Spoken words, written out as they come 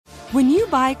When you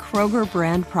buy Kroger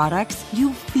brand products,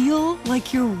 you feel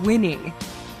like you're winning.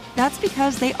 That's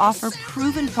because they offer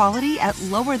proven quality at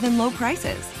lower than low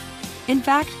prices. In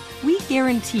fact, we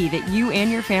guarantee that you and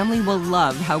your family will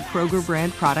love how Kroger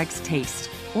brand products taste,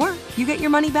 or you get your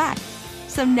money back.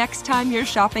 So next time you're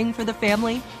shopping for the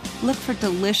family, look for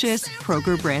delicious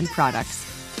Kroger brand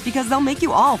products, because they'll make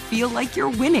you all feel like you're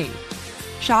winning.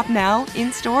 Shop now,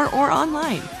 in-store, or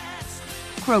online.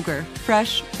 Kroger,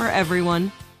 fresh for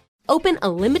everyone. Open a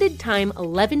limited-time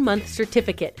 11-month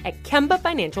certificate at Kemba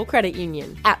Financial Credit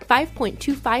Union. At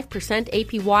 5.25%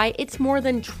 APY, it's more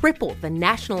than triple the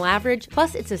national average,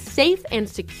 plus it's a safe and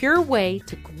secure way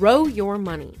to grow your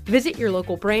money. Visit your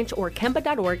local branch or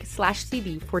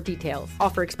kemba.org/CD for details.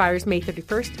 Offer expires May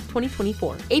 31st,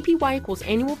 2024. APY equals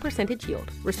annual percentage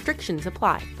yield. Restrictions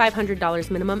apply.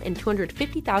 $500 minimum and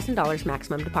 $250,000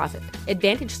 maximum deposit.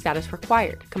 Advantage status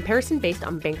required. Comparison based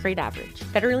on bank rate average.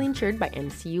 Federally insured by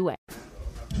NCUA.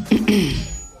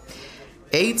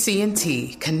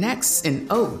 AT&T connects an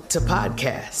ode to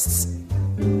podcasts.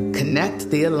 Connect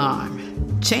the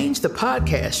alarm. Change the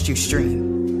podcast you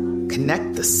stream.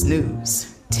 Connect the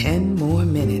snooze. 10 more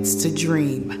minutes to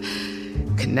dream.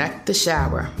 Connect the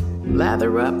shower.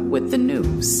 Lather up with the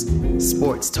news.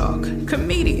 Sports talk,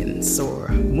 comedians, or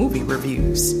movie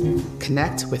reviews.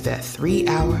 Connect with that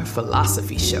 3-hour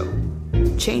philosophy show.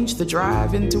 Change the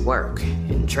drive into work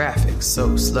in traffic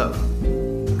so slow.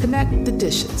 Connect the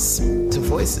dishes to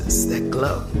voices that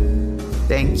glow.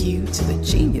 Thank you to the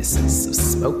geniuses of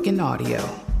spoken audio.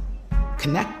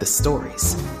 Connect the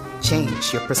stories.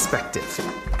 Change your perspective.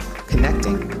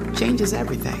 Connecting changes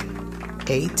everything.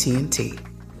 AT&T.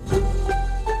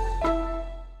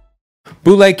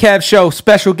 Bootleg Kev Show,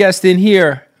 special guest in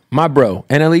here, my bro,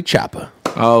 NLE Choppa.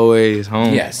 Always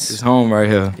home. Yes. It's home right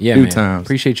here. Yeah, Few man. times.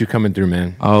 Appreciate you coming through,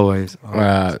 man. Always.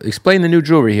 Explain the new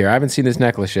jewelry here. I haven't seen this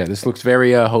necklace yet. This looks very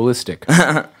holistic.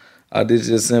 This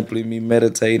just simply me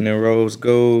meditating in rose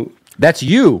gold. That's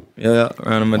you. Yeah,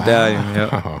 around a medallion.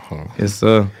 Wow. Yeah. It's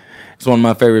one of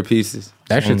my favorite pieces.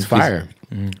 That shit's fire.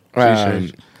 Appreciate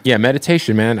it. Yeah,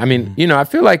 meditation, man. I mean, you know, I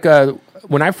feel like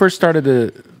when I first started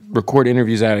to record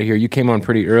interviews out of here, you came on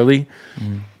pretty early.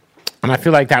 And I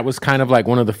feel like that was kind of like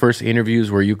one of the first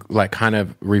interviews where you like kind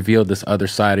of revealed this other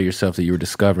side of yourself that you were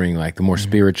discovering, like the more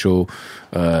spiritual,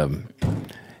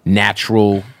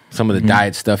 natural, some of the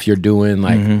diet stuff you're doing.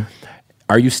 Like,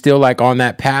 are you still like on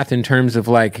that path in terms of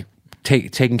like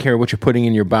taking care of what you're putting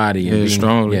in your body? And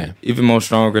strongly. Yeah. Even more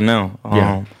stronger now.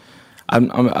 Yeah.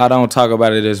 I don't talk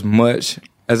about it as much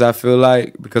as I feel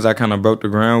like because I kind of broke the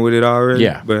ground with it already.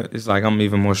 Yeah. But it's like I'm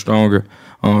even more stronger.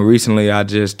 Recently, I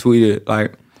just tweeted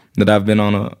like that I've been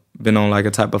on like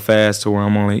a type of fast to where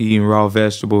I'm only eating raw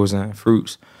vegetables and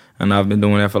fruits, and I've been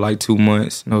doing that for like 2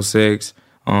 months. No sex,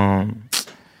 a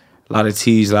lot of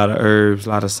teas, a lot of herbs, a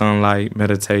lot of sunlight,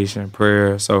 meditation,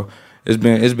 prayer. So it's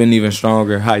been even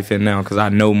stronger hyphen now because I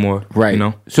know more. Right. You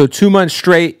know. So 2 months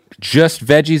straight, just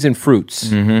veggies and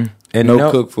fruits, and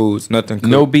no cooked foods, nothing.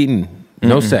 Cooked. No beating,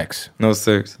 no sex, no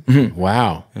sex.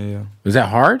 Wow. Yeah. Was that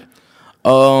hard?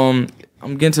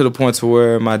 I'm getting to the point to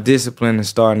where my discipline is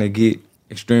starting to get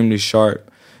extremely sharp.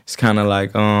 It's kind of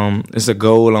like it's a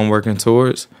goal I'm working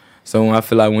towards. So I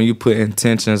feel like when you put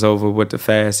intentions over what the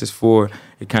fast is for,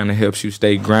 it kind of helps you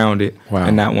stay grounded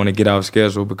and not want to get off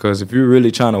schedule. Because if you're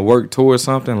really trying to work towards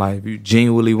something, like if you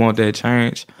genuinely want that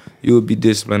change, you would be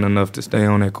disciplined enough to stay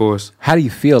on that course. How do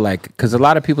you feel like? Because a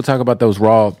lot of people talk about those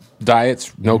raw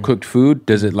diets, no cooked food.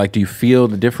 Does it like? Do you feel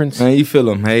the difference? Man, you feel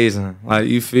amazing. Like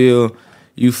you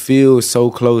feel so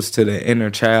close to the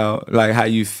inner child, like how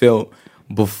you felt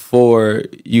before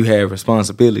you had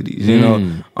responsibilities, you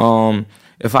know?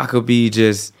 If I could be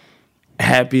just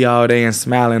happy all day and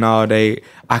smiling all day,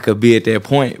 I could be at that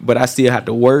point, but I still have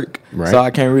to work. Right. So I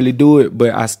can't really do it,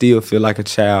 but I still feel like a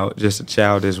child, just a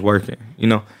child that's working, you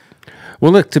know?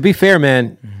 Well, look, to be fair,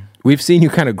 man, we've seen you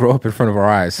kind of grow up in front of our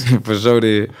eyes. For sure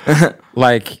did.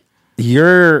 Like,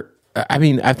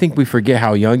 I think we forget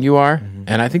how young you are.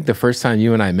 And I think the first time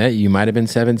you and I met, you might have been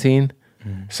 17,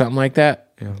 something like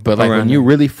that. Yeah. But like when you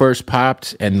really first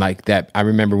popped and like that, I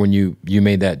remember when you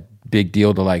made that big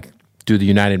deal to like do the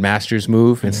United Masters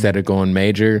move instead of going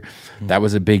major. That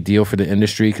was a big deal for the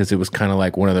industry because it was kind of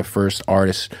like one of the first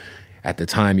artists at the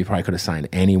time. You probably could have signed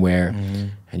anywhere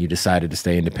and you decided to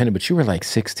stay independent, but you were like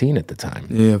 16 at the time.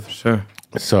 Yeah, for sure.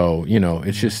 So, you know,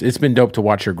 it's been dope to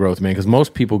watch your growth, man, because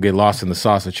most people get lost in the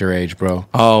sauce at your age, bro.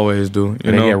 I always do.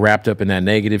 And they get wrapped up in that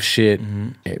negative shit.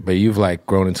 But you've like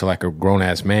grown into like a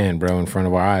grown-ass man, bro, in front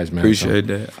of our eyes, man. Appreciate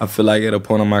that. I feel like at a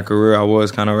point in my career, I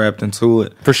was kind of wrapped into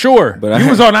it. For sure. But you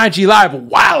was on IG Live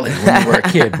wilding when you were a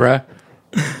kid, bro.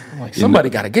 I'm like, Like, somebody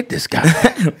got to get this guy.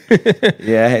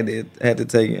 Yeah, I had to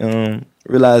take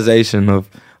realization of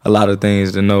a lot of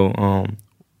things to know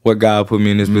what God put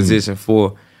me in this position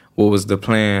for, what was the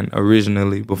plan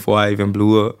originally before I even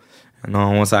blew up. And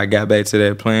once I got back to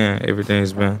that plan,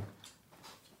 everything's been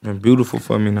beautiful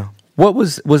for me now. What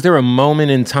was there a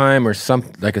moment in time or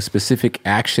like a specific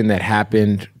action that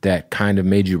happened that kind of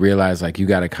made you realize like you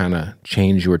got to kind of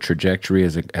change your trajectory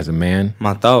as a man?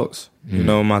 My thoughts. You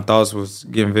know, my thoughts was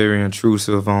getting very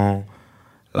intrusive on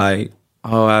like,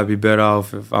 oh, I'd be better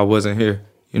off if I wasn't here,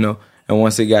 you know. And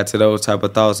once it got to those type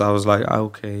of thoughts, I was like,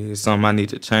 okay, it's something I need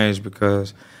to change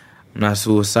because I'm not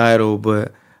suicidal,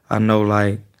 but I know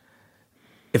like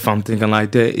if I'm thinking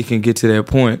like that, it can get to that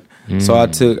point. So I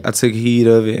took heed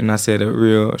of it, and I said a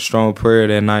real strong prayer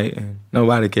that night. And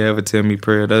nobody can ever tell me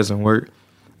prayer doesn't work.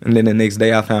 And then the next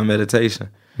day, I found meditation.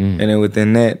 And then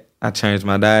within that, I changed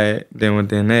my diet. Then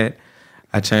within that,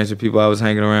 I changed the people I was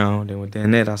hanging around. Then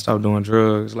within that, I stopped doing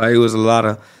drugs. Like, it was a lot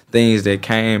of things that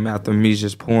came after me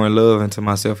just pouring love into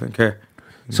myself and care.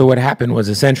 So what happened was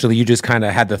essentially you just kind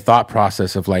of had the thought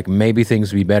process of like, maybe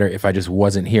things would be better if I just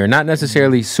wasn't here. Not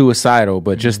necessarily suicidal,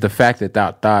 but just the fact that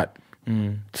that thought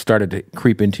started to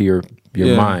creep into your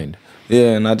mind.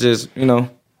 Yeah, and I just, you know,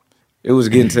 it was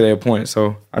getting to that point.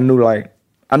 So I knew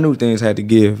things had to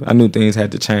give. I knew things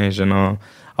had to change, and I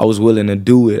was willing to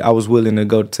do it. I was willing to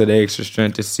go to the extra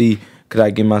strength to see could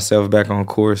I get myself back on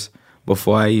course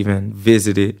before I even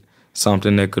visited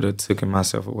something that could have taken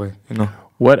myself away, you know.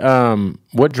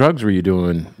 What drugs were you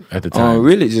doing at the time?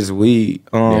 Really just weed.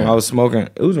 I was smoking.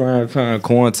 It was around the time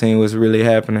quarantine was really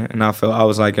happening, and I felt I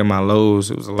was like in my lows.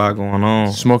 It was a lot going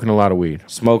on. Smoking a lot of weed.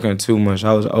 Smoking too much.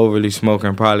 I was overly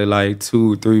smoking, probably like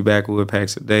 2-3 backwood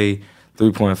packs a day,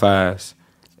 3.5s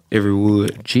every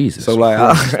wood. Jesus. So like,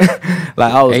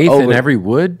 I was eighth in every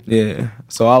wood. Yeah.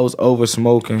 So I was over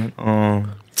smoking.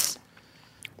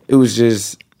 It was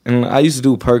just. And I used to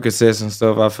do Percocets and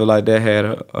stuff. I feel like that had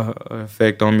a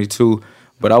effect on me too.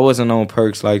 But I wasn't on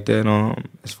perks like that.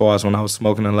 As far as when I was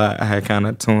smoking a lot, I had kind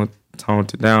of toned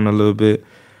it down a little bit.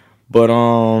 But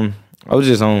I was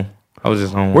just on.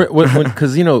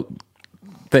 Because you know,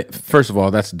 first of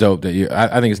all, that's dope. That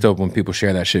I think it's dope when people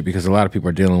share that shit because a lot of people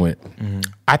are dealing with.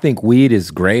 I think weed is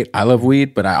great. I love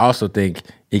weed, but I also think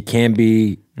it can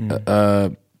be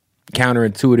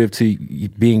counterintuitive to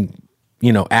being,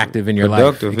 you know, active in your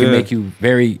life. It can make you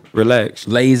very relaxed,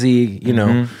 lazy, you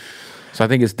know. So I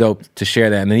think it's dope to share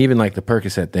that. And then even like the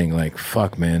Percocet thing, like,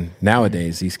 fuck, man.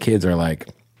 Nowadays, these kids are like,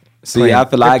 I feel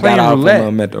like I got off of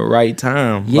them at the right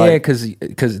time. Yeah, because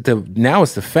now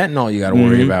it's the fentanyl you got to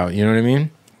worry about. You know what I mean?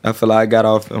 I feel like I got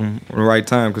off them at the right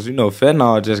time because, you know,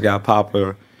 fentanyl just got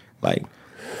popular like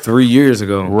 3 years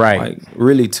ago. Right. Like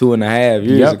really 2.5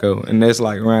 years ago. And that's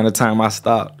like around the time I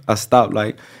stopped.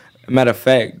 Like, matter of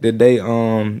fact, the day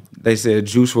they said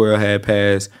Juice WRLD had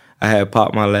passed, I had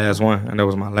popped my last one, and that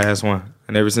was my last one.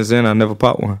 And ever since then, I never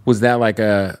popped one. Was that like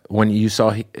when you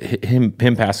saw him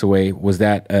pass away, was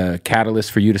that a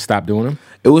catalyst for you to stop doing them?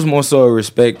 It was more so a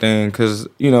respect thing because,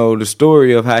 you know, the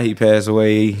story of how he passed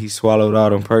away, he swallowed all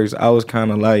them perks. I was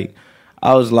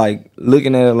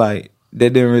looking at it like,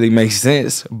 that didn't really make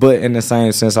sense. But in the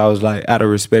same sense, I was like, out of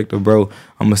respect of bro,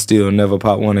 I'm going to still never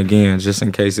pop one again, just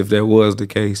in case if that was the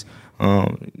case.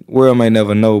 World may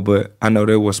never know, but I know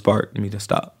that will spark me to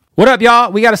stop. What up,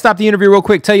 y'all? We got to stop the interview real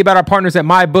quick. Tell you about our partners at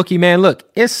MyBookie, man. Look,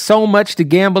 it's so much to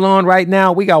gamble on right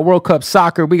now. We got World Cup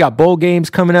soccer. We got bowl games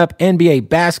coming up, NBA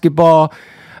basketball.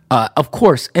 Of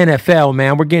course, NFL,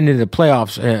 man. We're getting into the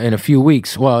playoffs in a few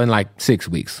weeks. Well, in like 6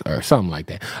 weeks or something like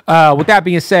that. With that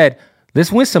being said,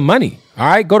 let's win some money, all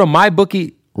right? Go to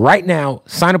MyBookie right now.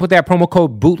 Sign up with that promo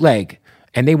code BOOTLEG,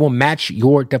 and they will match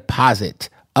your deposit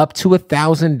up to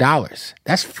 $1,000.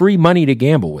 That's free money to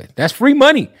gamble with. That's free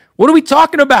money. What are we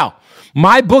talking about?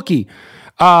 MyBookie.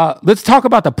 Let's talk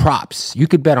about the props. You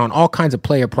could bet on all kinds of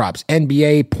player props.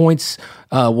 NBA points.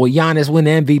 Will Giannis win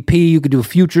the MVP? You could do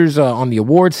futures on the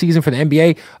award season for the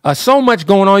NBA. So much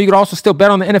going on. You could also still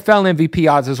bet on the NFL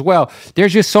MVP odds as well.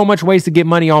 There's just so much ways to get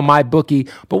money on MyBookie.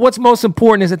 But what's most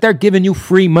important is that they're giving you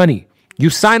free money. You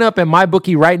sign up at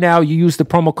MyBookie right now. You use the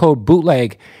promo code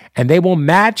BOOTLEG, and they will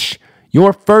match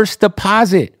your first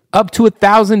deposit up to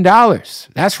 $1,000.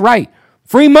 That's right.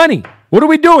 Free money. What are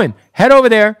we doing? Head over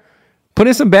there, put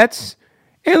in some bets,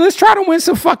 and let's try to win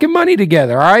some fucking money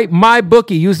together, all right?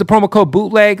 MyBookie. Use the promo code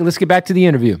BOOTLEG. Let's get back to the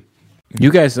interview.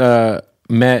 You guys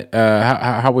met,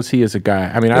 how was he as a guy?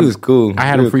 I mean, he was cool. I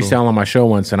had him freestyle on my show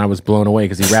once, and I was blown away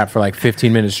because he rapped for like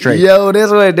 15 minutes straight. Yo,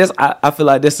 I feel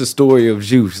like that's the story of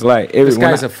Juice. Like this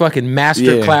guy's a fucking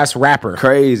masterclass rapper.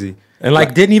 Crazy. And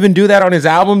like didn't even do that on his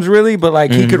albums really, but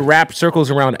like he could wrap circles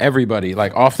around everybody,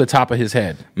 like off the top of his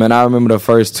head. Man, I remember the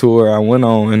first tour I went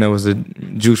on, and it was a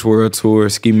Juice WRLD tour,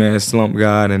 Ski Mask, Slump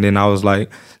God, and then I was like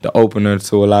the opener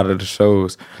to a lot of the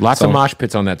shows. Lots of mosh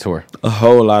pits on that tour. A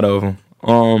whole lot of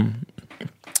them.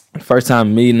 First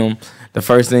time meeting him, the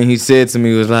first thing he said to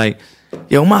me was like,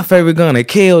 "Yo, my favorite gun, a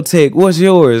Kel-Tec. What's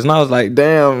yours?" And I was like,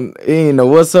 "Damn, he ain't know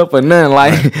what's up or nothing."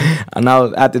 Like, and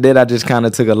after that, I just kind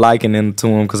of took a liking into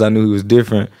him because I knew he was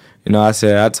different. You know, I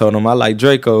told him I like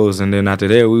Dracos, and then after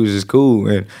that, we was just cool.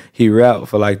 And he rapped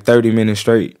for like 30 minutes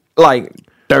straight, like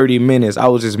 30 minutes. I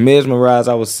was just mesmerized.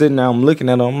 I was sitting there, I'm looking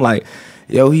at him, I'm like,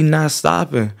 "Yo, he not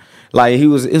stopping." Like it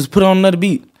was put on another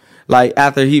beat. Like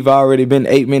after he've already been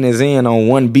 8 minutes in on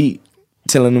one beat,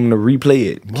 telling them to replay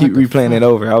it, keep replaying it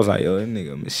over. I was like, "Yo, that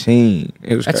nigga a machine."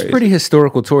 It was That's crazy. a pretty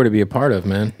historical tour to be a part of,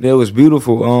 man. It was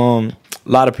beautiful. A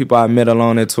lot of people I met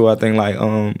along that tour. I think like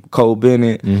Cole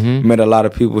Bennett. Met a lot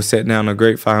of people, set down a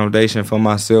great foundation for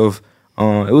myself.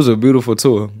 It was a beautiful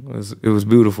tour. It was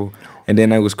beautiful. And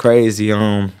then it was crazy.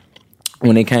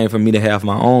 When it came for me to have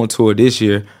my own tour this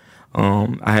year,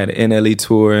 I had an NLE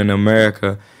tour in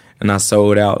America, and I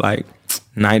sold out like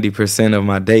 90% of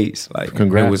my dates. Like,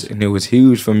 congrats. It was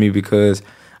huge for me because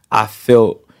I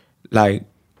felt like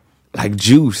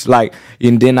juice. Like,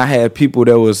 and then I had people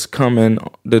that was coming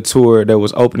the tour that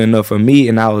was opening up for me,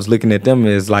 and I was looking at them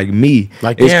as like me.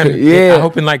 Like, yeah. I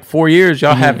hope in like 4 years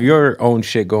y'all have your own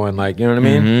shit going. Like, you know what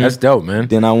I mean? That's dope, man.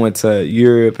 Then I went to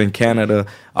Europe and Canada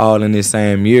all in the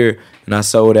same year, and I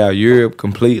sold out Europe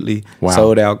completely. Wow.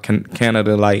 Sold out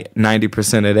Canada like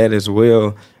 90% of that as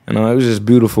well. And it was just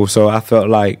beautiful. So I felt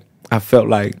like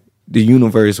the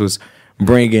universe was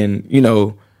bringing, you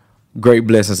know, great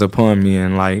blessings upon me,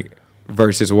 and like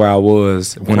versus where I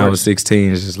was when I was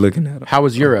 16, just looking at them. How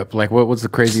was Europe? Like, what was the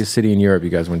craziest city in Europe you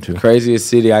guys went to? Craziest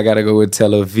city, I gotta go with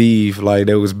Tel Aviv. Like,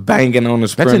 they was banging on the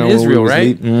Sprinter. That's in Israel,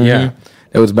 right? Yeah.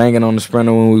 It was banging on the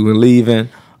Sprinter when we were leaving.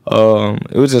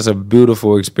 It was just a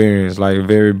beautiful experience, like a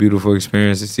very beautiful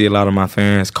experience to see a lot of my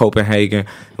fans. Copenhagen,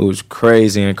 it was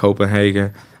crazy in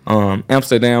Copenhagen.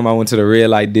 Amsterdam, I went to the red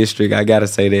light district. I gotta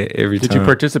say that every time. Did you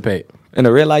participate? In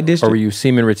the red light district? Or were you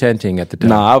semen retenting at the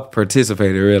time? Nah, I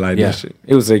participated in the red light district.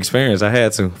 It was an experience. I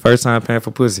had to. First time paying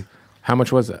for pussy. How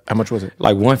much was it?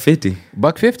 Like $150.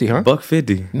 $150, huh?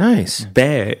 $150. Nice.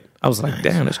 Bad. I was like,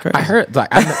 damn, that's crazy. I heard, like,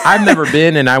 I've never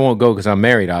been, and I won't go because I'm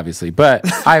married, obviously. But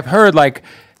I've heard, like,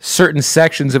 certain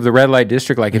sections of the red light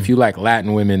district, like if you like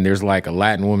Latin women, there's like a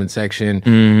Latin woman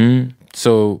section.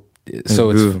 So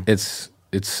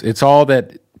it's all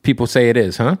that people say it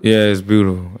is, huh? Yeah, it's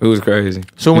beautiful. It was crazy.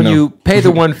 So when you pay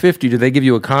the $150, do they give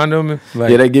you a condom?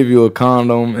 Like, yeah, they give you a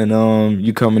condom, and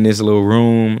you come in this little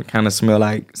room. It kind of smell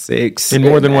like sex. In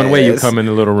more than one way, you come in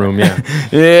the little room. Yeah,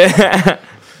 yeah.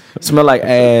 Smell like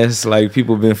ass. Like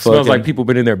people been fucking. Smells like people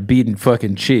been in there beating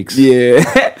fucking cheeks. Yeah,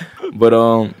 but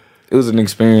it was an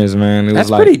experience, man. It That's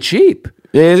was like, pretty cheap.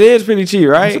 Yeah, it is pretty cheap,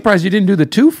 right? I'm surprised you didn't do the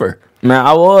twofer. Man,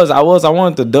 I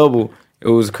wanted the double. It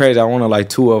was crazy. I wanted like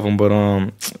two of them, but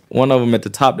one of them at the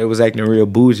top that was acting real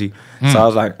bougie. So I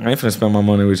was like, I ain't finna spend my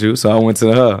money with you. So I went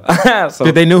to her. So,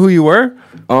 did they know who you were?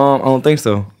 I don't think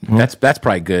so. That's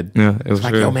probably good. Yeah, it was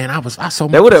like, real. yo, man, I so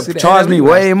much. They would have charged me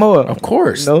way more. Of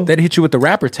course, you know? They'd hit you with the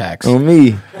rapper tax on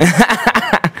me.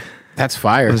 That's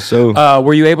fire. So,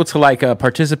 were you able to like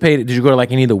participate? Did you go to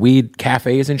like any of the weed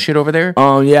cafes and shit over there?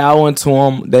 Yeah, I went to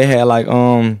them. They had like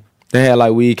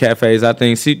weed cafes. I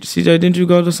think CJ, didn't you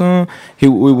go to some?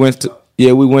 We went to.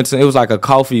 It was like a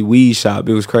coffee weed shop.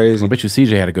 It was crazy. I bet you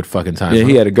CJ had a good fucking time. Yeah,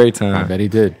 he had a great time. I bet he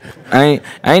did. I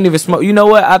ain't even smoke. You know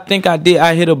what? I think I did.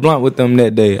 I hit a blunt with them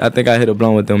that day. I think I hit a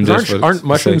blunt with them. Aren't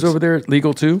mushrooms over there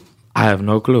legal too? I have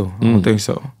no clue. I don't think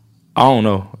so. I don't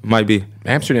know. It might be.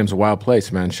 Amsterdam's a wild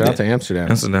place, man. Shout out to Amsterdam.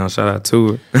 Amsterdam, shout out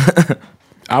to it.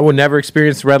 I will never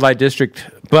experience the red light district,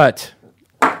 but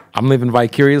I'm living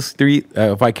vicariously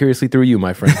through you,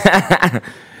 my friend.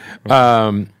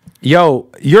 Yo,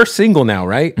 you're single now,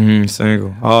 right?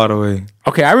 Single, all the way.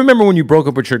 Okay, I remember when you broke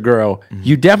up with your girl,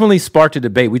 you definitely sparked a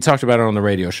debate. We talked about it on the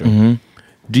radio show.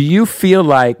 Do you feel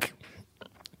like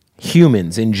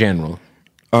humans in general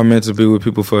are meant to be with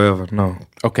people forever? No.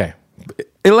 Okay.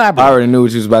 Elaborate. I already knew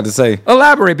what you was about to say.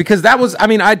 Elaborate, because that was,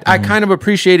 I kind of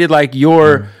appreciated like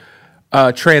your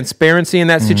transparency in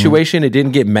that situation. It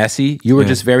didn't get messy. You were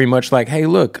just very much like, hey,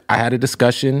 look, I had a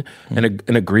discussion and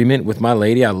an agreement with my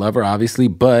lady. I love her, obviously,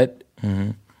 but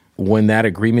when that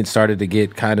agreement started to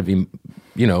get kind of,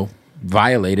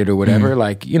 violated or whatever,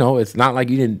 like, it's not like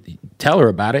you didn't tell her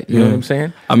about it. You know what I'm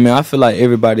saying? I mean, I feel like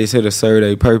everybody's here to serve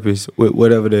their purpose with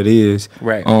whatever that is.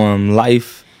 Right.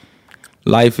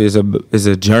 life is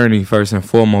a journey first and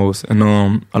foremost, and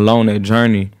along that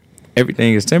journey,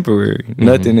 everything is temporary. Mm-hmm.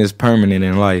 Nothing is permanent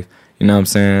in life. You know what I'm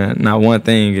saying? Not one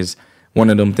thing is one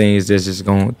of them things that's just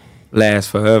gonna last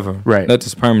forever. Right.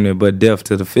 Nothing's permanent but death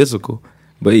to the physical.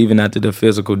 But even after the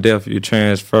physical death, you're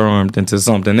transformed into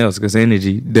something else because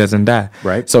energy doesn't die.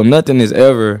 Right. So nothing is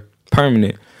ever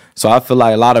permanent. So I feel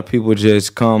like a lot of people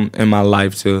just come in my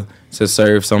life to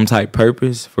serve some type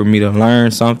purpose, for me to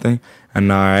learn something.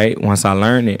 And all right, once I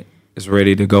learn it, it's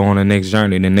ready to go on the next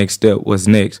journey. The next step, what's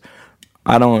next?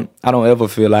 I don't ever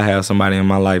feel I have somebody in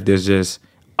my life that's just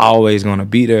always gonna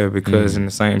be there, because in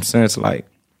the same sense, like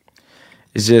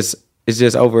it's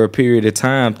just over a period of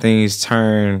time things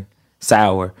turn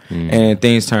sour. And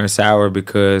things turn sour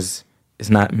because it's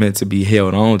not meant to be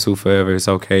held on to forever. It's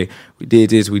okay, we did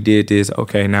this.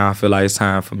 Okay, now I feel like it's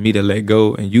time for me to let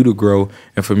go and you to grow,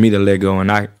 and for me to let go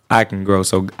and I can grow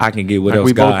so I can get what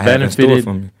else God has in store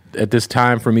for me. At this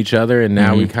time from each other, and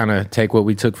now we kind of take what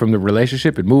we took from the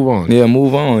relationship and move on. Yeah,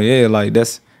 move on. Yeah, like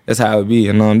that's how it be.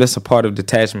 And that's a part of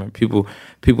detachment. People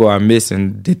are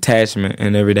missing detachment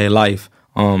in everyday life.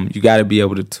 You got to be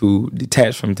able to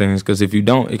detach from things, because if you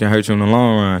don't, it can hurt you in the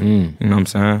long run. You know what I'm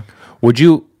saying? Would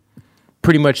you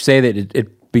pretty much say that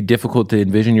it'd be difficult to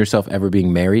envision yourself ever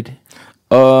being married?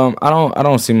 I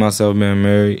don't see myself being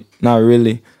married. Not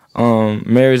really.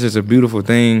 Marriage is a beautiful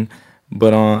thing,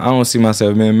 but I don't see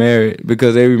myself being married,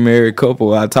 because every married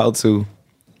couple I talk to,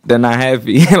 they're not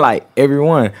happy. Like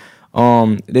everyone.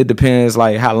 It depends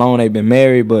like how long they've been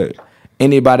married, but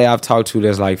anybody I've talked to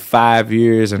that's like 5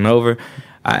 years and over,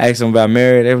 I ask them about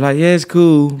marriage, they're like, yeah, it's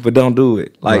cool, but don't do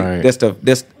it. Like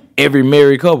that's every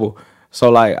married couple. So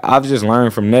like I've just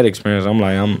learned from that experience. I'm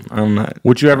like I'm not.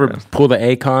 Would you ever pull the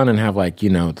Akon and have like,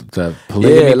 the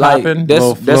polygamy popping?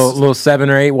 That's little 7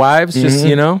 or 8 wives, just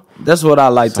That's what I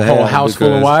like to have. A whole house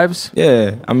full of wives?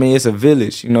 Yeah. I mean, it's a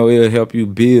village. It'll help you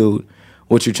build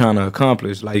what you're trying to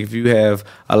accomplish. Like if you have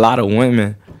a lot of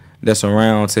women that's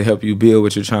around to help you build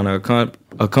what you're trying to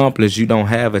accomplish, you don't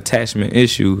have attachment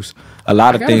issues. A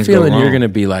lot of things go wrong. I got a feeling you're going to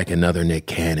be like another Nick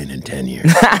Cannon in 10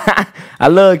 years. I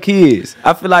love kids.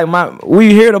 I feel like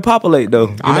we here to populate,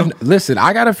 though. Listen,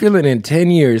 I got a feeling in 10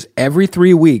 years, every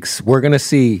 3 weeks, we're going to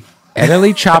see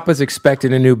NLE Choppa's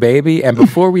expecting a new baby, and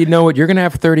before we know it, you're going to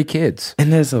have 30 kids.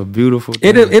 And that's a beautiful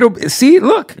thing. It'll see,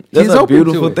 look. That's a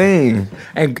beautiful thing.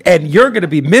 And you're going to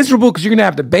be miserable because you're going to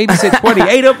have to babysit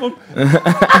 28 of them.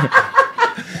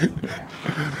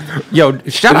 Yo,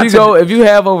 if you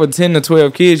have over 10 to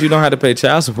 12 kids, you don't have to pay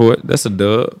child support. That's a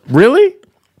dub. Really?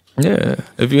 Yeah.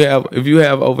 If you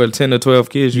have over 10 to 12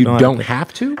 kids, you don't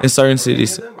have to? In certain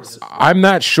cities. I'm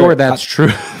not sure that's true.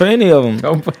 For any of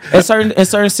them. In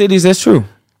certain cities, that's true.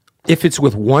 If it's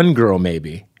with one girl,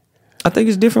 maybe. I think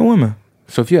it's different women.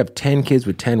 So if you have 10 kids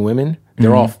with 10 women,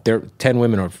 they're 10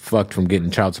 women are fucked from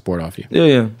getting child support off you.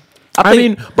 Yeah. I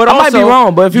mean, but I might be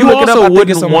wrong, but if you look it up, I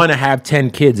wouldn't want to have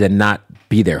 10 kids and not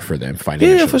be there for them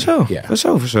financially. Yeah, for sure. Yeah. For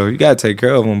sure. You got to take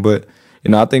care of them, but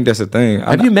I think that's the thing.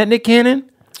 Have you met Nick Cannon?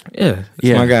 Yeah,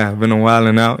 it's my guy. I've been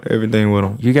wilding out, everything with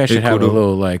him. You guys should have a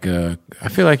little like. I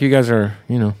feel like you guys are.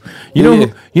 You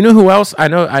know who else? I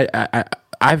know.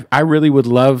 I really would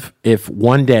love if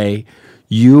one day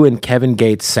you and Kevin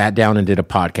Gates sat down and did a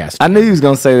podcast. I knew you was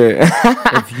gonna say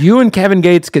that. If you and Kevin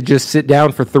Gates could just sit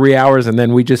down for 3 hours and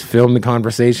then we just film the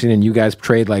conversation and you guys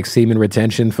trade like semen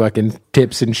retention fucking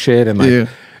tips and shit, and like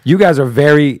you guys are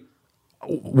very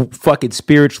fucking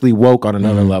spiritually woke on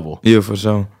another level. Yeah, for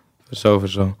sure. For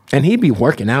sure. And he'd be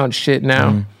working out and shit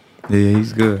now. Yeah,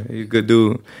 he's good. He's a good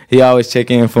dude. He always check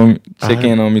in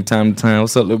on me time to time.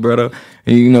 What's up, little brother?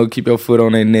 And keep your foot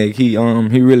on that neck. He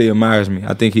really admires me.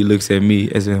 I think he looks at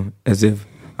me as if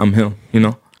I'm him,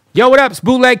 Yo, what up? It's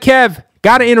Bootleg Kev.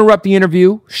 Gotta interrupt the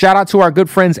interview. Shout out to our good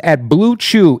friends at Blue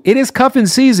Chew. It is cuffing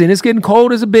season. It's getting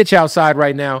cold as a bitch outside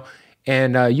right now.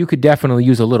 And you could definitely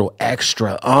use a little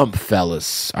extra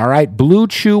fellas. All right? Blue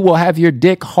Chew will have your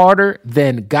dick harder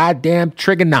than goddamn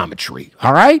trigonometry.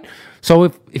 All right?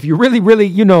 So if you're really, really,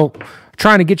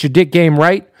 trying to get your dick game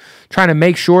right, trying to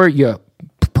make sure your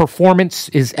performance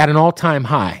is at an all-time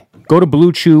high, go to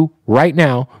Blue Chew right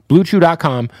now,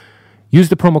 bluechew.com. Use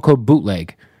the promo code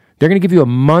BOOTLEG. They're going to give you a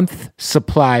month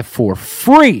supply for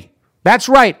free. That's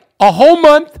right. A whole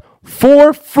month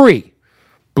for free.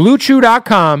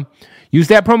 BlueChew.com. Use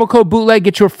that promo code BOOTLEG.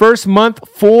 Get your first month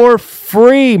for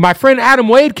free. My friend Adam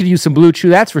Wade could use some Blue Chew,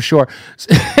 that's for sure.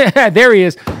 There he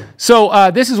is. So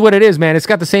this is what it is, man. It's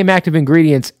got the same active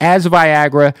ingredients as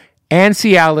Viagra and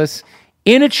Cialis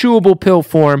in a chewable pill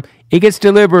form. It gets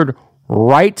delivered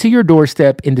right to your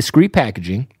doorstep in discreet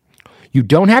packaging. You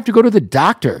don't have to go to the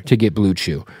doctor to get Blue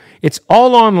Chew. It's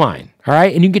all online, all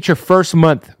right? And you can get your first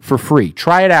month for free.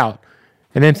 Try it out.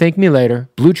 And then thank me later.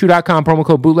 BlueChew.com, promo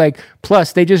code bootleg.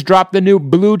 Plus, they just dropped the new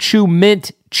Blue Chew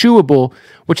Mint Chewable,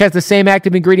 which has the same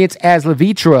active ingredients as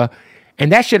Levitra.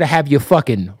 And that should have you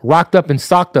fucking rocked up and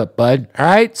stocked up, bud. All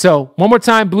right? So, one more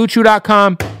time,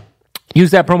 BlueChew.com.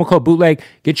 Use that promo code bootleg.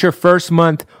 Get your first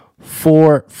month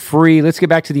for free. Let's get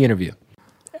back to the interview.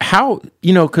 How,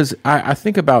 because I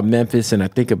think about Memphis and I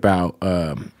think about,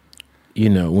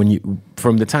 when you,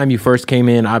 from the time you first came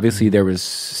in, obviously there was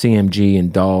CMG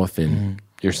and Dolph and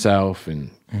yourself and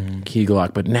Key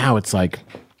Glock, but now it's like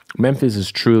Memphis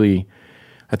is truly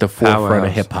at the forefront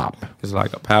of hip hop. It's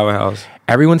like a powerhouse.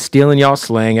 Everyone's stealing y'all's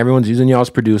slang. Everyone's using y'all's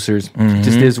producers. It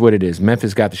just is what it is.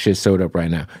 Memphis got the shit sewed up right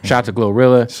now. Shout out to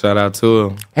Glorilla. Shout out to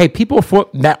him. Hey, people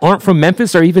that aren't from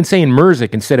Memphis are even saying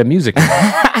Merzik instead of music.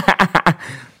 But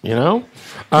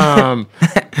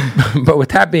with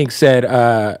that being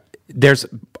said, there's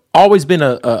always been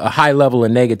a high level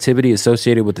of negativity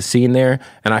associated with the scene there.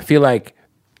 And I feel like,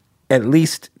 at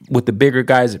least with the bigger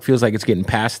guys, it feels like it's getting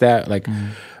past that. Like,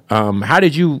 how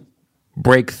did you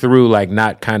break through, like,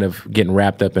 not kind of getting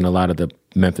wrapped up in a lot of the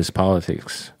Memphis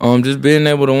politics? Just being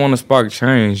able to want to spark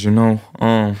change,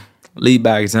 lead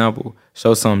by example,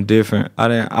 show something different.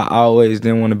 I always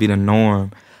didn't want to be the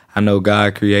norm. I know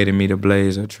God created me to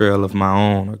blaze a trail of my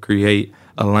own, or create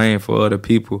a lane for other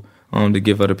people, to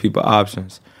give other people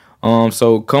options.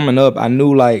 So coming up, I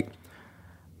knew, like,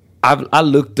 I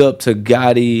looked up to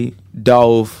Gotti,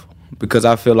 Dolph, because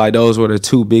I feel like those were the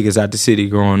two biggest out the city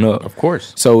growing up. Of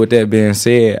course. So with that being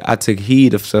said, I took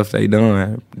heed of stuff they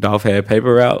done. Dolph had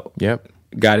Paper Route. Yep.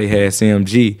 Gotti had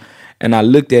CMG. And I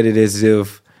looked at it as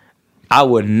if I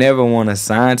would never want to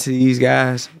sign to these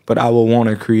guys, but I would want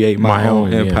to create my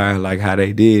own empire like how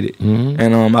they did it.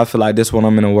 And I feel like that's what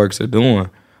I'm in the works of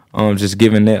doing. Just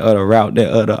giving that other route,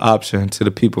 that other option to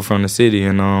the people from the city.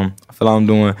 And I feel like I'm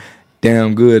doing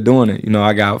damn good doing it.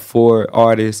 I got 4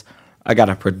 artists. I got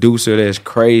a producer that's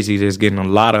crazy, that's getting a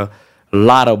lot of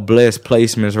blessed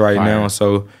placements right now.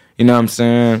 So, you know what I'm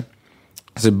saying?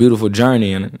 It's a beautiful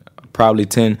journey. And probably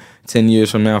 10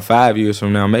 years from now, 5 years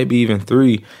from now, maybe even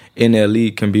 3,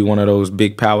 NLE can be one of those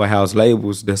big powerhouse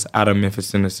labels that's out of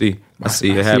Memphis, Tennessee. I see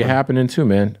it happening too,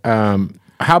 man.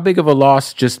 How big of a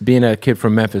loss just being a kid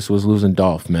from Memphis was losing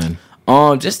Dolph, man?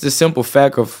 Just the simple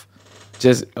fact of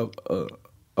just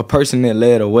a person that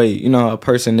led away, a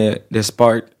person that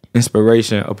sparked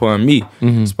inspiration upon me,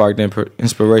 sparked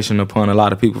inspiration upon a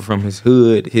lot of people from his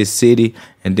hood, his city,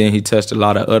 and then he touched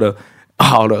all the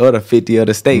other 50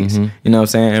 other states, you know what I'm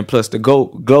saying? And plus the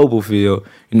global field,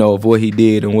 of what he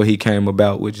did and what he came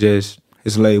about with just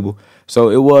his label. So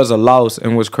it was a loss,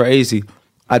 and what's crazy,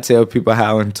 I tell people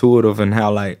how intuitive and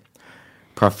how, like,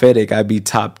 prophetic I be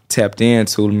tapped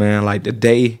into, man. Like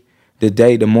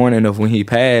the morning of when he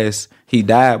passed, he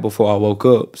died before I woke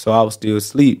up, so I was still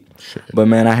asleep. Shit. But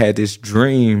man, I had this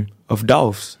dream of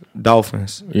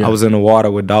dolphins. Yeah. I was in the water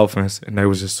with dolphins, and they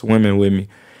was just swimming with me.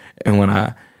 And when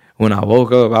I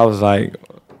woke up, I was like,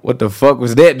 "What the fuck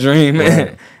was that dream, man?"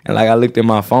 Right. And like I looked at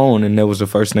my phone, and that was the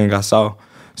first thing I saw.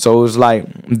 So it was like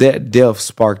that death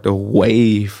sparked a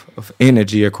wave of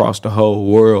energy across the whole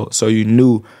world. So you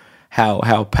knew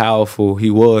how powerful he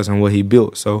was and what he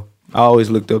built. So I always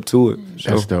looked up to it.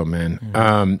 So. That's dope, man.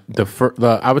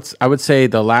 I would say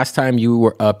the last time you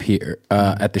were up here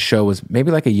at the show was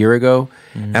maybe like a year ago,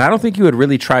 and I don't think you had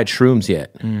really tried shrooms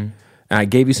yet. And I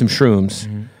gave you some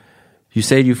shrooms. You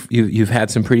said you've had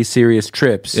some pretty serious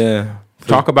trips. Yeah.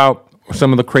 Talk about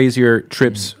some of the crazier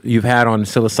trips you've had on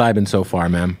psilocybin so far,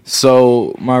 man.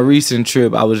 So my recent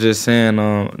trip, I was just saying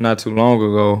not too long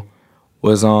ago,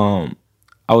 was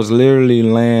I was literally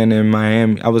laying in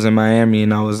Miami. I was in Miami,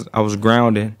 and I was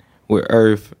grounded with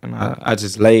earth, and I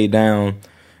just laid down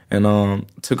and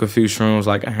took a few shrooms,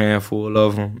 like a handful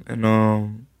of them.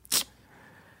 And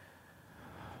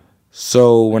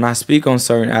so when I speak on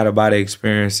certain out-of-body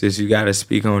experiences, you got to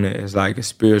speak on it as like a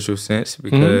spiritual sense,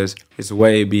 because it's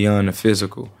way beyond the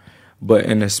physical. But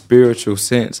in a spiritual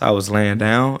sense, I was laying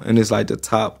down, and it's like the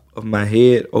top of my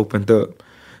head opened up.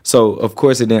 So, of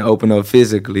course, it didn't open up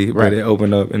physically, but it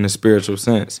opened up in a spiritual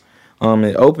sense.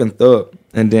 It opened up,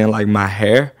 and then, like, my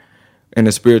hair, in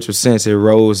a spiritual sense, it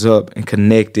rose up and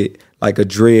connected like a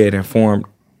dread and formed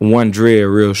one dread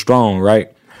real strong,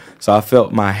 right? So I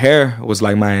felt my hair was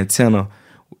like my antenna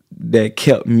that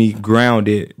kept me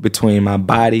grounded between my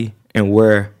body and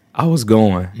where I was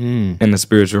going in the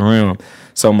spiritual realm.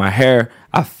 So my hair,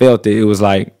 I felt it. It was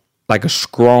like a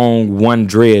strong one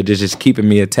dread that's just keeping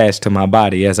me attached to my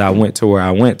body as I went to where I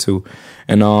went to.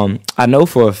 And I know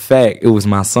for a fact it was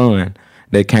my son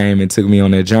that came and took me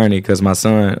on that journey, because my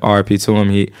son, RP to him,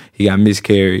 he got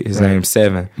miscarried. His name's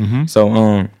Seven.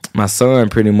 So my son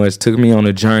pretty much took me on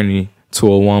a journey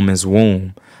to a woman's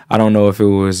womb. I don't know if it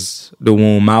was the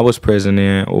womb I was present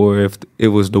in or if it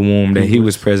was the womb that he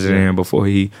was present in before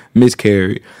he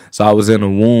miscarried. So I was in the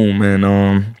womb,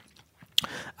 and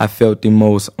I felt the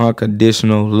most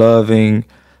unconditional, loving,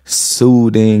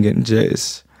 soothing, and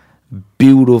just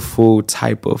beautiful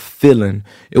type of feeling.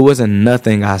 It wasn't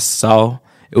nothing I saw.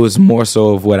 It was more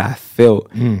so of what I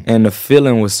felt. And the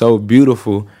feeling was so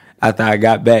beautiful. After I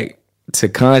got back to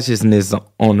consciousness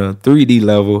on a 3D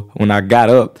level, when I got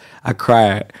up, I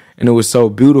cried. And it was so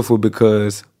beautiful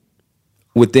because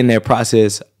within that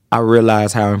process, I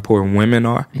realized how important women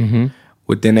are.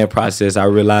 Within that process, I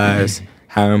realized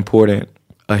how important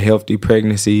a healthy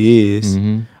pregnancy is.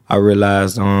 I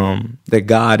realized that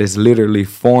God is literally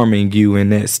forming you in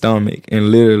that stomach and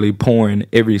literally pouring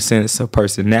every sense of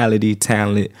personality,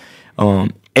 talent,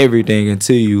 everything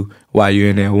into you while you're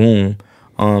in that womb.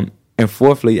 And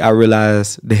fourthly, I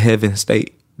realized the heaven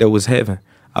state that was heaven.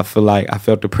 I feel like I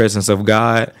felt the presence of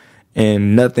God,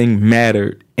 and nothing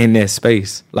mattered in that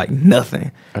space. Like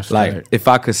nothing. That's like right. If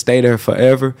I could stay there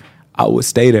forever, I would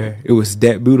stay there. It was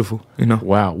that beautiful, you know.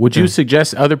 Wow. Would you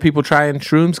suggest other people trying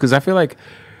shrooms? Because I feel like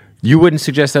you wouldn't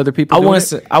suggest other people doing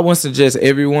it? I wouldn't suggest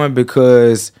everyone,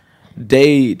 because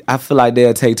I feel like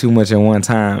they'll take too much at one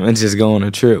time and just go on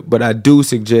a trip. But I do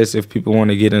suggest, if people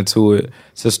want to get into it,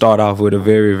 to start off with a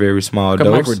very, very small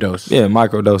dose. Microdose. Yeah,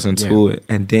 microdose into it.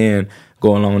 And then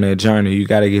go along that journey. You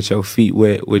got to get your feet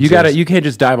wet. You can't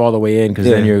just dive all the way in, because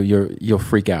then you'll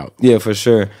freak out. Yeah, for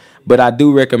sure. But I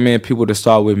do recommend people to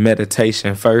start with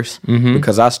meditation first,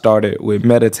 because I started with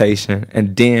meditation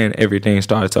and then everything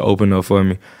started to open up for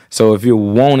me. So if you're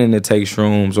wanting to take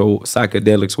shrooms or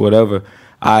psychedelics, whatever,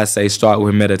 I say start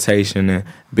with meditation and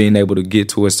being able to get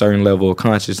to a certain level of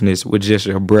consciousness with just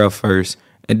your breath first,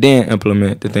 and then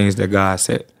implement the things that God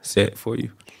set for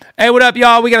you. Hey, what up,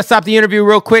 y'all? We got to stop the interview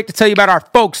real quick to tell you about our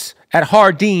folks at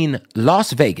Hardin,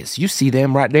 Las Vegas. You see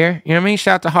them right there. You know what I mean?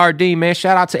 Shout out to Hardin, man.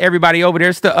 Shout out to everybody over there.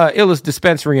 It's the illest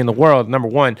dispensary in the world. Number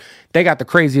one, they got the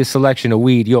craziest selection of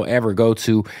weed you'll ever go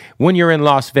to. When you're in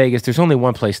Las Vegas, there's only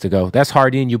one place to go. That's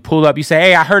Hardin. You pull up, you say,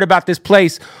 hey, I heard about this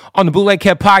place on the Bootleg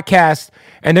Kev podcast,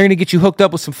 and they're going to get you hooked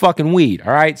up with some fucking weed,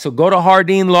 all right? So go to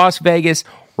Hardin, Las Vegas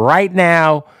right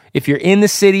now. If you're in the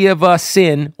city of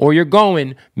sin, or you're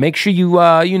going, make sure you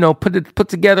put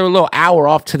together a little hour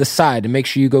off to the side to make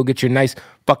sure you go get your nice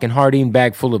fucking Hardin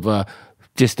bag full of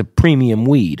just a premium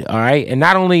weed, all right? And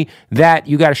not only that,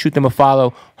 you got to shoot them a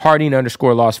follow,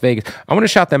 Hardin_Las Vegas. I want to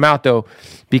shout them out, though,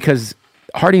 because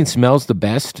Hardin smells the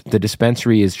best. The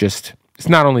dispensary is just, it's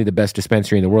not only the best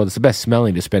dispensary in the world, it's the best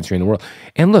smelling dispensary in the world.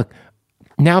 And look,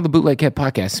 now the Bootleg Kev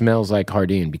podcast smells like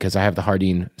Hardin because I have the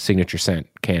Hardin signature scent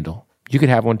candle. You could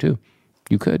have one too.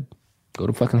 You could. Go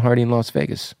to fucking Hardin, Las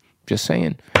Vegas. Just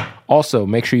saying. Also,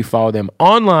 make sure you follow them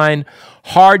online,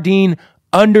 Hardin_Las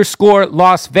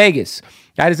Vegas.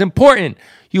 That is important.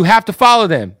 You have to follow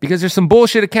them because there's some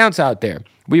bullshit accounts out there.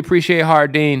 We appreciate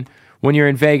Hardin. When you're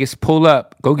in Vegas, pull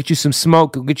up. Go get you some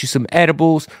smoke. Go get you some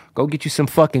edibles. Go get you some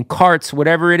fucking carts.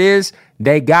 Whatever it is,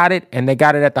 they got it, and they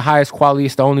got it at the highest quality.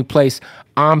 It's the only place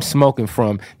I'm smoking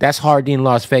from. That's Hardin,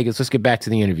 Las Vegas. Let's get back to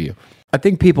the interview. I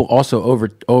think people also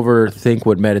overthink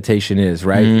what meditation is,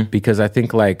 right? Because I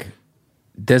think, like,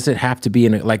 does it have to be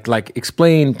in a, like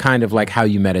explain kind of like how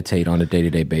you meditate on a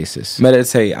day-to-day basis?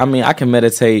 Meditate. I mean, I can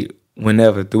meditate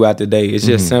whenever throughout the day. It's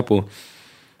just simple.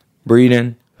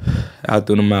 Breathing out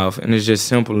through the mouth. And it's just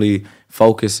simply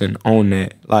focusing on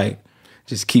that. Like,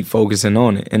 just keep focusing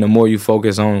on it. And the more you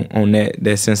focus on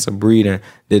that sense of breathing,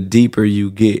 the deeper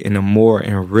you get and the more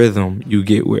in rhythm you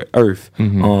get with earth.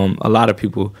 A lot of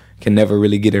people can never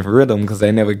really get in rhythm because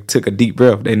they never took a deep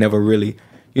breath. They never really,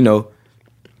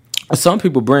 some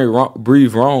people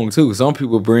breathe wrong too. Some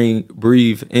people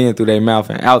breathe in through their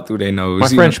mouth and out through their nose. My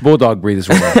French bulldog breathes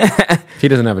wrong. He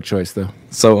doesn't have a choice though.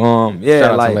 So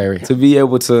Shout out to Larry. To be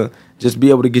able to just be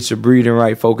able to get your breathing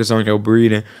right, focus on your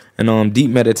breathing, and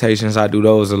deep meditations, I do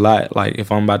those a lot. Like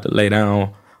if I'm about to lay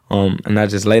down, and I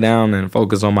just lay down and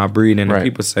focus on my breathing. Right. And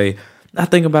people say, I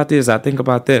think about this, I think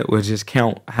about that. Well, just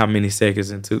count how many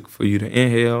seconds it took for you to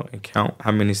inhale and count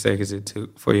how many seconds it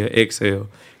took for your exhale.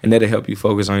 And that'll help you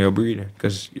focus on your breathing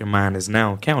because your mind is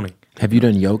now counting. Have you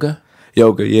done yoga?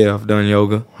 Yoga, yeah, I've done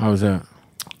yoga. How was that?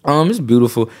 It's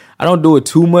beautiful. I don't do it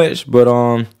too much, but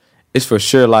it's for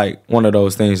sure like one of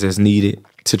those things that's needed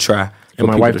to try. And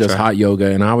my wife does hot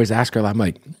yoga, and I always ask her, I'm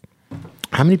like,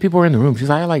 how many people are in the room? She's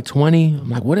like, I like 20. I'm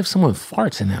like, what if someone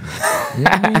farts in that? You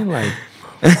know what I mean? Like,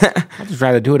 I'd just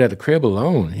rather do it at the crib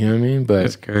alone. You know what I mean? But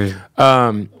that's crazy.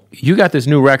 you got this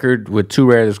new record with Too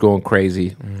Rare that's going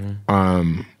crazy.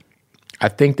 I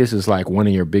think this is like one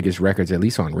of your biggest records, at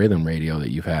least on rhythm radio,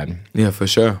 that you've had. Yeah, for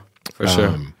sure. For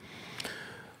sure.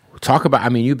 Talk about, I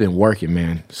mean, you've been working,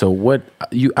 man. So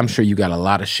I'm sure you got a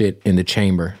lot of shit in the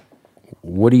chamber.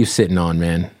 What are you sitting on,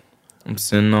 man? I'm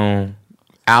sitting on...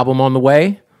 Album on the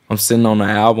way? I'm sitting on the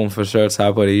album for sure,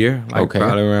 top of the year. Like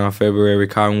probably around February,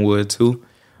 Cottonwood too.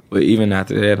 But even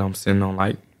after that, I'm sitting on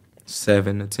like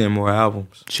 7 to 10 more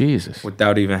albums. Jesus.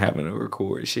 Without even having to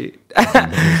record shit.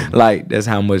 Like, that's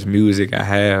how much music I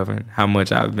have and how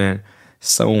much I've been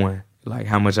sowing. Like,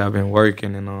 how much I've been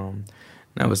working. And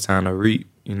now it's time to reap,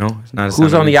 you know? It's not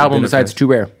Who's on the album besides Too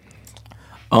Rare?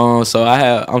 So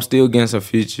I'm still getting some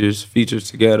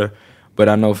features together. But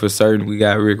I know for certain we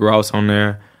got Rick Ross on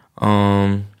there.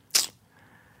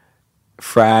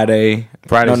 Friday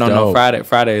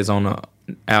is on the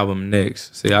album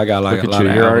next. See, I got like a lot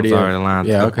of albums already lined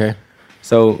up. Yeah, okay.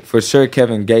 So for sure,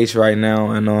 Kevin Gates right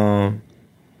now, and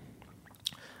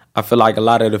I feel like a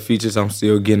lot of the features I'm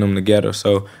still getting them together.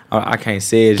 So I can't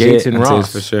say it Gates yet and until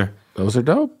Ross it's for sure. Those are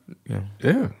dope. Yeah,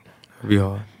 It'll be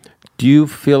hard. Do you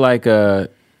feel like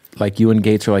you and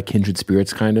Gates are like kindred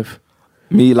spirits, kind of?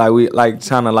 Me, like we like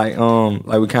kind of like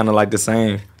we kind of like the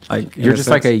same. Like you're just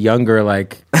like a younger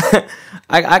like.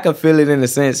 I can feel it in a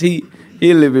sense. He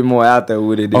a little bit more out there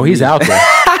with it. Oh, he's out there.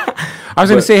 I was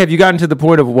going to say, have you gotten to the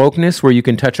point of wokeness where you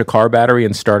can touch a car battery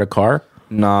and start a car?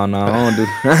 No, I don't do.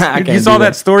 I can't you saw do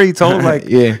that story he told? Like,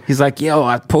 yeah. He's like, yo,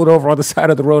 I pulled over on the side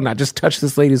of the road and I just touched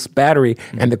this lady's battery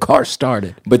and the car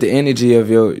started. But the energy of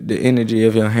your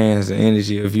hands, the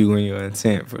energy of you and your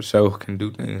intent for sure can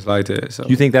do things like that. So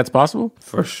you think that's possible?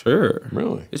 For sure.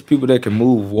 Really? There's people that can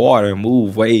move water,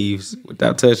 move waves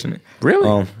without touching it.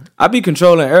 Really? I be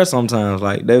controlling air sometimes.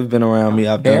 Like they've been around me.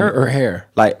 I've done air or hair?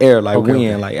 Like air, like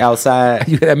wind, like outside.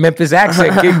 You had that Memphis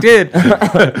accent kicked in.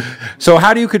 So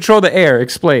how do you control the air?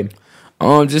 Explain.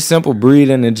 Just simple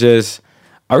breathing and just.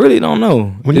 I really don't know.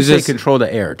 When you say control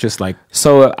the air, just like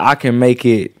so I can make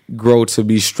it grow to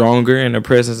be stronger in the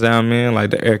presence that I'm in.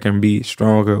 Like the air can be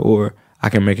stronger, or I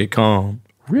can make it calm.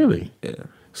 Really? Yeah.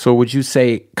 So would you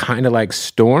say kind of like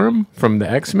Storm from the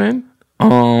X-Men?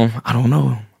 I don't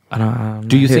know.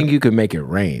 Do you think you could make it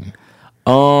rain?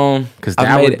 Because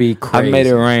that would be crazy. I made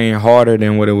it rain harder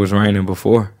than what it was raining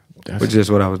before, which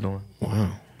is what I was doing.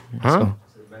 Wow. Huh?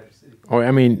 Oh,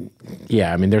 I mean,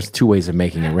 yeah. I mean, there's two ways of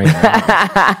making it rain.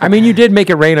 I mean, you did make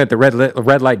it rain at the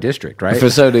red light district, right? For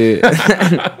sure did.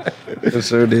 For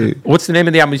sure did. What's the name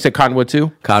of the album? You said Cottonwood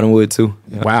 2? Cottonwood 2.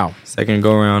 Yeah. Wow. Second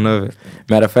go around of it.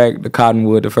 Matter of fact,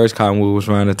 the first Cottonwood was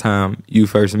around the time you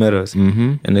first met us,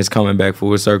 and it's coming back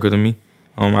full circle to me.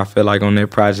 I feel like on that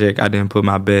project I didn't put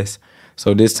my best,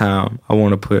 so this time I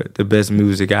want to put the best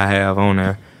music I have on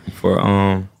there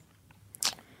for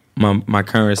my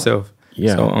current self.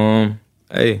 Yeah. So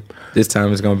hey, this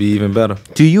time it's gonna be even better.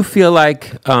 Do you feel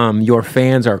like your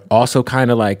fans are also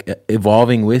kind of like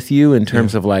evolving with you in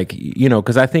terms of like, you know,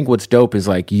 because I think what's dope is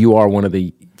like you are one of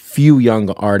the few young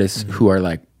artists who are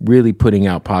like really putting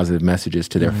out positive messages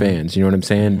to their fans. You know what I'm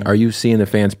saying? Are you seeing the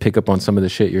fans pick up on some of the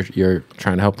shit you're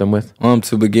trying to help them with?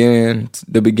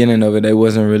 The beginning of it, they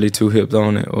wasn't really too hipped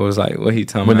on it. Or was like, what he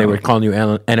talking about? When they were calling you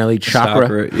NLE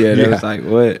Choppa? Yeah, they was like,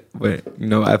 what? But, you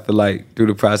know, I feel like through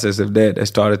the process of that, they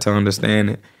started to understand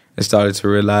it. They started to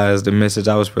realize the message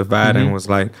I was providing was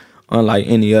like, unlike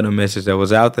any other message that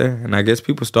was out there. And I guess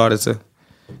people started to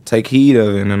take heed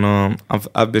of it. And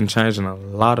I've been changing a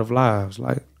lot of lives,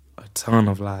 like a ton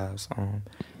of lives.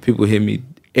 People hit me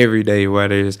every day,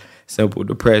 whether it's simple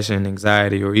depression,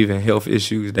 anxiety, or even health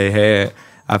issues they had.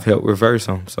 I've helped reverse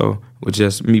them. So with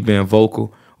just me being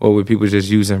vocal or with people just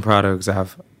using products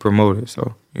I've promoted.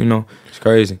 So, you know, it's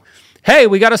crazy. Hey,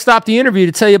 we got to stop the interview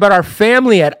to tell you about our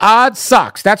family at Odd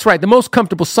Socks. That's right, the most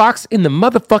comfortable socks in the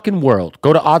motherfucking world.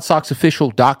 Go to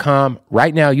oddsocksofficial.com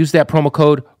right now. Use that promo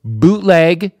code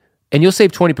BOOTLEG, and you'll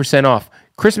save 20% off.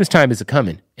 Christmas time is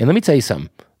a-coming. And let me tell you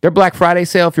something. Their Black Friday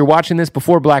sale, if you're watching this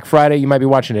before Black Friday, you might be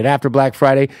watching it after Black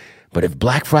Friday. But if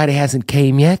Black Friday hasn't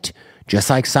came yet, just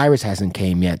like Cyrus hasn't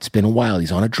came yet, it's been a while,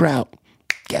 he's on a drought.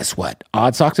 Guess what?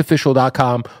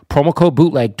 oddsocksofficial.com, promo code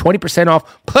BOOTLEG, 20%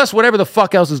 off, plus whatever the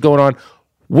fuck else is going on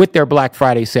with their Black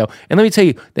Friday sale. And let me tell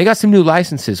you, they got some new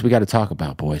licenses we got to talk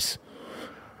about, boys.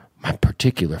 My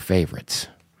particular favorites.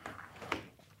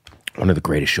 One of the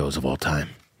greatest shows of all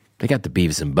time. They got the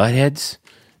Beavis and Buttheads.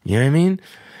 You know what I mean?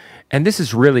 And this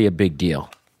is really a big deal.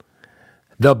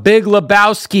 The Big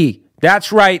Lebowski.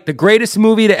 That's right. The greatest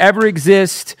movie to ever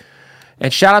exist.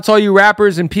 And shout out to all you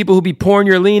rappers and people who be pouring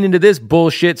your lean into this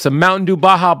bullshit. Some Mountain Dew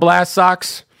Baja Blast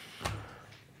socks.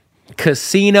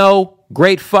 Casino.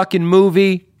 Great fucking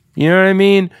movie. You know what I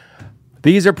mean?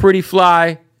 These are pretty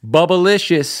fly.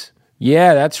 Bubblicious.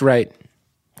 Yeah, that's right.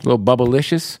 A little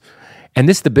bubblicious. And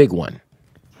this is the big one.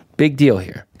 Big deal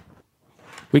here.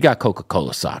 We got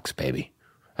Coca-Cola socks, baby.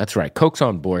 That's right. Coke's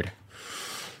on board.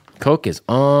 Coke is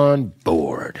on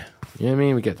board. You know what I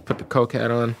mean? We get to put the Coke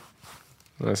hat on.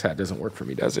 Well, this hat doesn't work for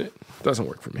me, does it? Doesn't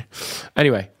work for me.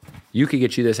 Anyway, you could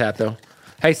get you this hat, though.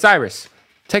 Hey, Cyrus,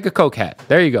 take a Coke hat.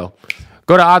 There you go.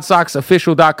 Go to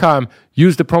oddsocksofficial.com.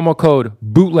 Use the promo code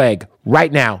BOOTLEG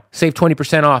right now. Save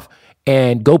 20% off.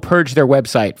 And go purge their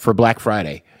website for Black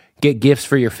Friday. Get gifts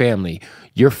for your family.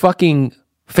 Your fucking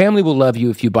family will love you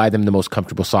if you buy them the most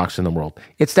comfortable socks in the world.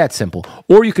 It's that simple.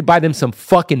 Or you could buy them some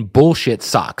fucking bullshit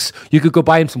socks. You could go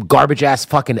buy them some garbage-ass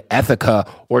fucking Ethica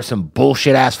or some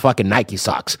bullshit-ass fucking Nike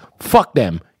socks. Fuck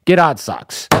them. Get Odd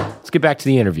Socks. Let's get back to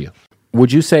the interview.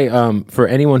 Would you say, for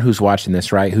anyone who's watching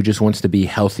this, right, who just wants to be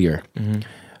healthier,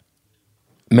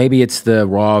 maybe it's the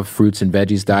raw fruits and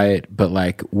veggies diet, but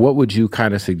like, what would you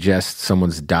kind of suggest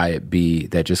someone's diet be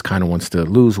that just kind of wants to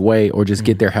lose weight or just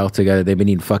get their health together? They've been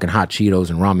eating fucking hot Cheetos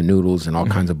and ramen noodles and all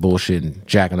kinds of bullshit and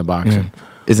Jack in the Box.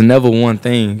 It's never one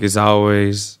thing. It's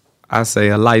always, I say,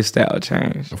 a lifestyle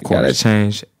change. Of course. You gotta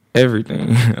change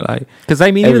everything. Like, because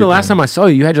I mean, everything. even the last time I saw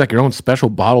you, you had like your own special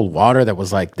bottled water that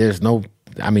was like, there's no,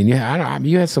 I mean, you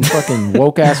had some fucking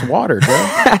woke ass water,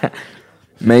 bro.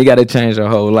 Man, you gotta change your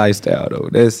whole lifestyle though.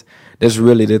 That's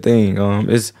really the thing.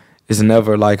 It's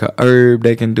never like a herb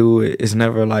they can do it. It's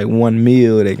never like one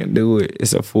meal they can do it.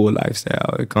 It's a full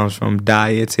lifestyle. It comes from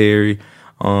dietary,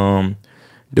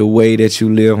 the way that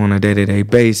you live on a day-to-day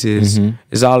basis.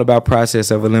 It's all about process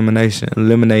of elimination,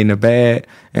 eliminating the bad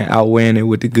and outweighing it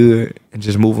with the good and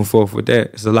just moving forward with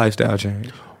that. It's a lifestyle change.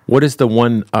 What is the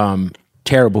one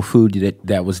terrible food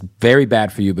that was very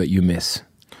bad for you but you miss?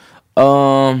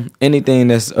 Anything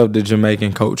that's of the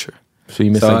Jamaican culture. So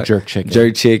you miss like jerk chicken?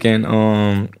 Jerk chicken,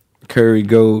 curry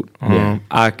goat,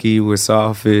 ackee with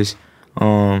sawfish.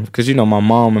 Because, you know, my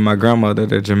mom and my grandmother,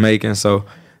 they're Jamaican, so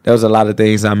there was a lot of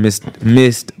things I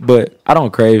missed, but I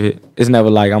don't crave it. It's never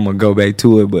like I'm going to go back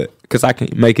to it, but because I can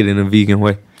make it in a vegan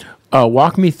way.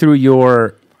 Walk me through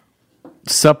your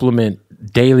supplement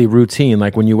daily routine.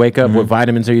 Like when you wake up, what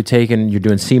vitamins are you taking? You're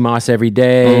doing CMOS every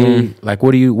day. Like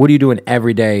what are you doing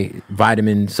every day,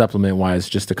 vitamin supplement wise,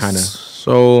 just to kind of?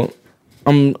 So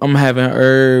I'm having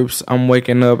herbs. I'm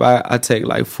waking up. I take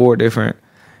like four different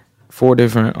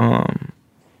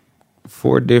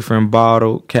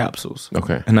bottle capsules.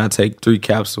 Okay. And I take 3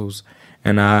 capsules.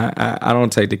 And I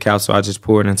don't take the capsule. I just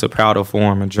pour it into powder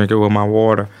form and drink it with my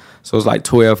water. So it's like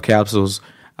 12 capsules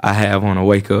I have on a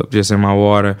wake up just in my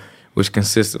water, which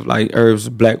consists of like herbs,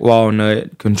 black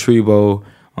walnut, contribo,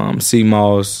 sea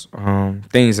moss,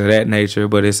 things of that nature.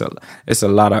 But it's a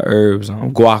lot of herbs.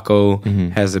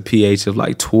 Guaco has a pH of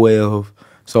like 12.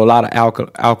 So a lot of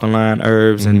alkaline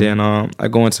herbs. And then I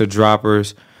go into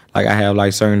droppers. Like I have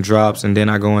like certain drops, and then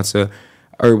I go into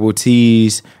herbal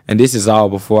teas. And this is all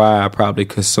before I probably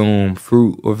consume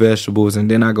fruit or vegetables.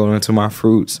 And then I go into my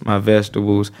fruits, my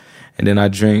vegetables, and then I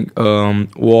drink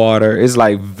water. It's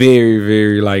like very,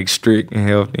 very like strict and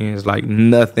healthy. It's like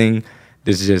nothing.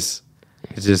 It's just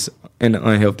in an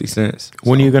unhealthy sense.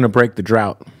 When are you gonna break the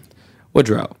drought? What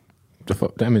drought?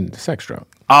 The sex drought.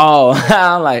 Oh,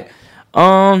 I'm like,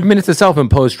 I mean, it's a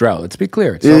self-imposed drought. Let's be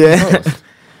clear. It's self-imposed.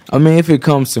 I mean, if it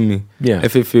comes to me,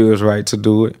 if it feels right to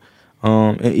do it,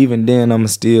 and even then, I'm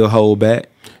still hold back.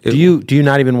 Do you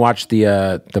not even watch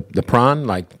the prawn?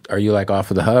 Like, are you like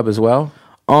off of the hub as well?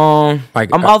 Like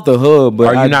I'm off the hub,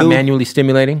 but are you not manually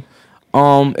stimulating?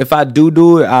 If I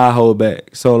do it, I hold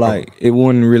back. So like, it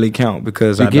wouldn't really count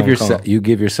because you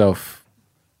give yourself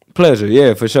pleasure,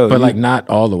 yeah, for sure. But like not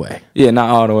all the way. Yeah, not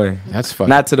all the way. That's fun.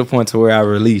 Not to the point to where I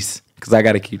release, because I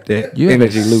got to keep that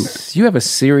energy loose. You have a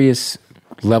serious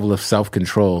level of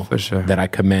self-control for sure that I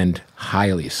commend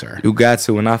highly, sir. You got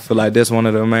to, and I feel like that's one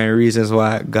of the main reasons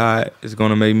why God is going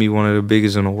to make me one of the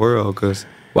biggest in the world, because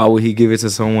why would he give it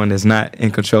to someone that's not in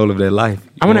control of their life?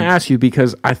 I want to ask you,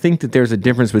 because I think that there's a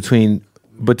difference between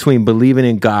believing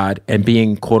in God and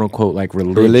being quote unquote like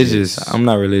religious. I'm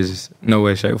not religious. No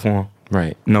way, shape, form.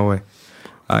 Right. No way.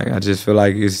 I just feel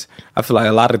like I feel like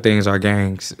a lot of things are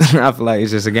gangs. I feel like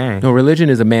it's just a gang. No, religion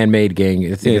is a man-made gang.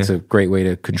 I think it's a great way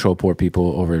to control poor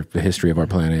people over the history of our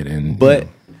planet.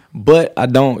 But I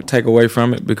don't take away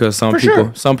from it, because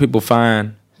some people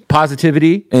find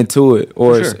positivity into it,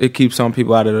 or it keeps some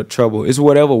people out of the trouble. It's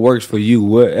whatever works for you,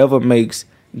 whatever makes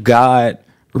God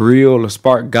real or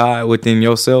spark God within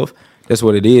yourself. That's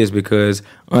what it is, because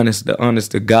the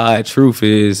honest to God truth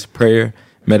is prayer,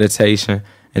 meditation,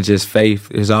 and just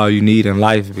faith is all you need in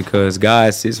life, because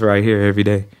God sits right here every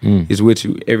day. He's with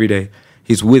you every day.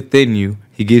 He's within you.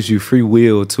 He gives you free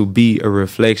will to be a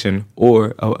reflection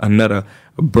or another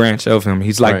branch of him.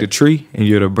 He's like the tree and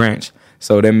you're the branch.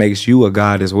 So that makes you a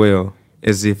God as well.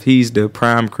 As if he's the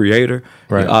prime creator,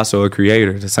 you're also a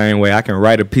creator. The same way I can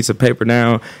write a piece of paper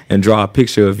down and draw a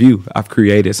picture of you. I've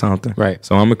created something. Right.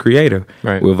 So I'm a creator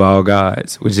with all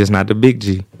gods, which is not the big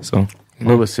G. So.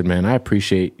 Well, listen, man, I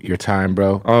appreciate your time,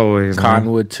 bro. Always,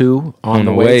 Cottonwood 2 on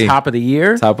the way. Top of the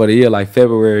year? Top of the year, like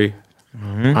February.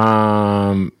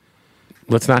 Mm-hmm.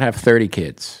 Let's not have 30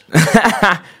 kids.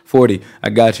 40. I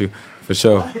got you. For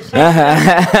sure.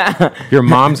 Your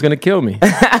mom's going to kill me.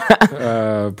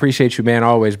 Appreciate you, man,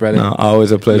 always, brother. No,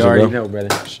 always a pleasure, you already bro. know, brother.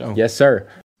 For sure. Yes, sir.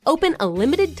 Open a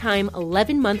limited time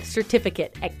 11-month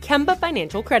certificate at Kemba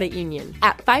Financial Credit Union.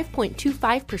 At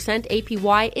 5.25%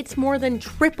 APY, it's more than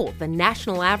triple the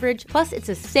national average, plus it's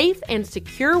a safe and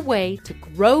secure way to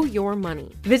grow your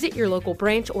money. Visit your local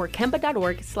branch or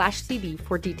kemba.org/CD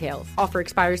for details. Offer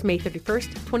expires May 31st,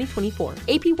 2024.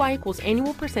 APY equals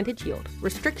annual percentage yield.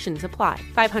 Restrictions apply.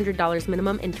 $500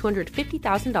 minimum and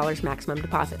 $250,000 maximum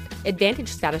deposit. Advantage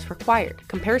status required.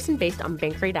 Comparison based on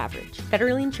bank rate average.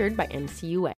 Federally insured by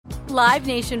NCUA. Live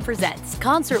Nation presents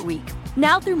Concert Week.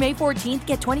 Now through May 14th,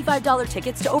 get $25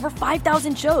 tickets to over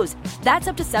 5,000 shows. That's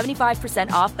up to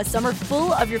 75% off a summer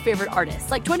full of your favorite artists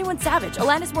like 21 Savage,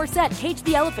 Alanis Morissette, Cage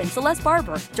the Elephant, Celeste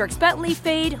Barber, Dierks Bentley,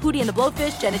 Fade, Hootie and the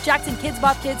Blowfish, Janet Jackson, Kids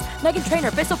Bop Kids, Meghan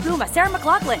Trainor, Peso Pluma, Sarah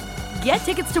McLachlan. Get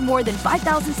tickets to more than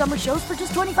 5,000 summer shows for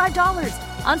just $25.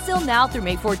 Until now through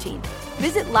May 14th.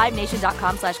 Visit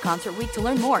LiveNation.com/Concert Week to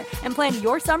learn more and plan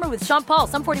your summer with Sean Paul,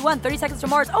 Sum 41, 30 Seconds to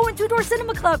Mars, and Two Door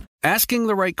Cinema Club. Asking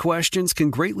the right questions can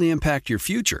greatly impact your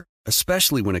future,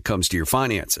 especially when it comes to your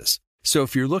finances. So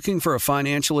if you're looking for a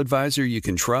financial advisor you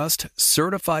can trust,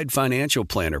 certified financial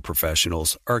planner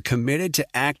professionals are committed to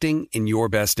acting in your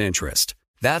best interest.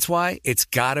 That's why it's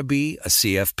got to be a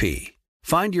CFP.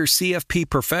 Find your CFP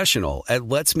professional at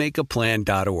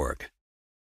letsmakeaplan.org.